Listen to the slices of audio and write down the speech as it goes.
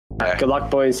Good luck,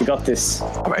 boys. You got this.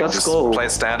 Let's go. Play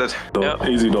standard. Yep.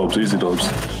 Easy dobs, easy dobs.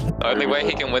 The only way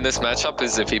he can win this matchup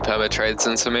is if he perma trades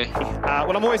into me.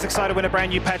 Well, I'm always excited when a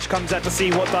brand new patch comes out to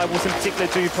see what Direwolves in particular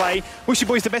do play. Wish you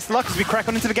boys the best of luck as we crack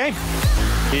on into the game.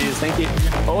 Cheers, thank you.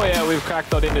 Oh yeah, we've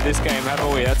cracked on into this game,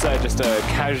 haven't we? That's just a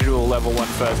casual level 1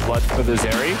 first blood for the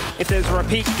Zeri. If there's a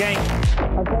repeat game.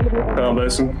 Down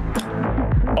basin.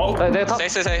 Oh!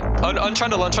 Stay. On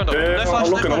trundle. Yeah, No flash,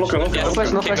 I'm looking. Yes,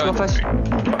 No flash.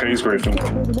 Okay, he's griefing.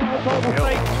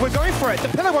 We're going for it. The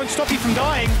pillar won't stop you from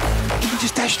dying. You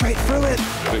just dash straight through it.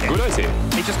 Good idea.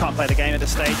 He just can't play the game at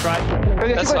this stage, right?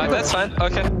 That's fine.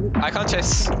 Okay. I can't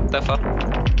chase that far.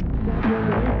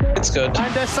 It's good.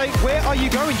 And say, where are you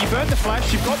going? You burned the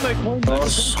flash, you've got no...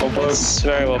 Nice, It's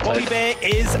very well Bobby played. Bear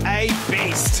is a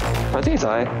beast. I think he's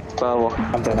high. Well,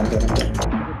 I'm dead.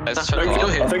 Let's try to go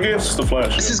I here. think it's the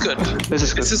flash. This is good. this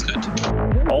is good. This is good.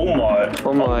 Oh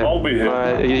my. I'll be here.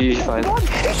 Alright, you're fine.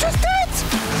 He's just dead!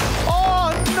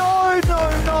 Oh, no.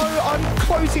 I'm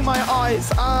closing my eyes.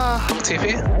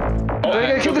 TP?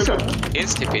 Okay, kill this guy.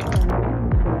 It's TP.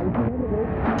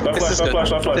 No flash.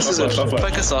 This is good.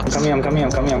 Focus on. I'm coming.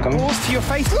 Balls to your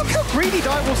face. Look how greedy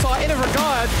Direwolves are in a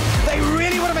regard. They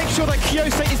really want to make sure that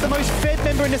Kyose is the most fed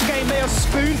member in this game. They are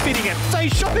spoon-feeding him. Say,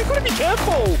 shot, they've got to be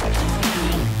careful.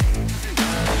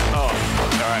 Oh,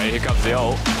 alright, here comes the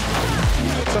ult.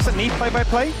 Doesn't need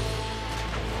play-by-play.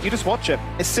 You just watch it.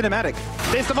 It's cinematic.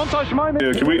 There's the montage moment.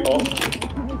 Yeah, can we...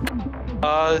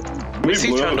 We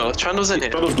see Trundle. Trundle's in here.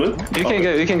 Trundle's blue? You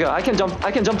can go. I can jump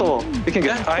the wall. You can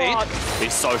go. Yeah,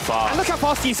 He's so far. And look how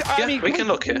fast he is. I mean, we can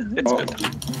look here. It's good.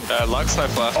 Lux so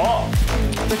far. Oh!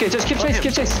 Okay, just keep chase.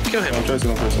 Kill him. I'm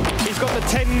chasing. he's got the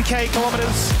 10k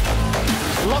kilometers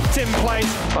locked in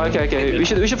place. Okay. We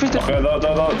should push the... Okay,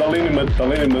 they're leaning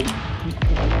mid.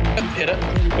 Hit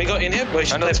it. We got in here. We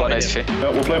should play bot here. Yeah,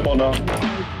 we'll play ball now.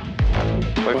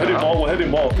 We're heading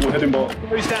ball.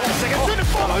 Who's down in a second? Oh,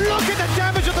 look at the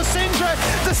damage of the Syndra.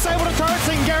 Disable the turrets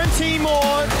and guarantee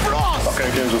more frost. Okay,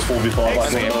 game's just 4v5.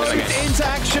 Explodes into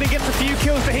action and gets a few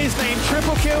kills to his name.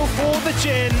 Triple kill for the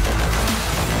Jin.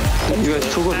 You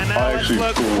guys too good. And now let's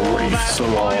look for that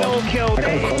final kill. I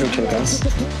got a corner kill, guys.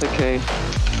 Okay.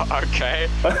 Okay.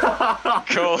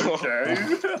 Cool.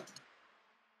 Okay.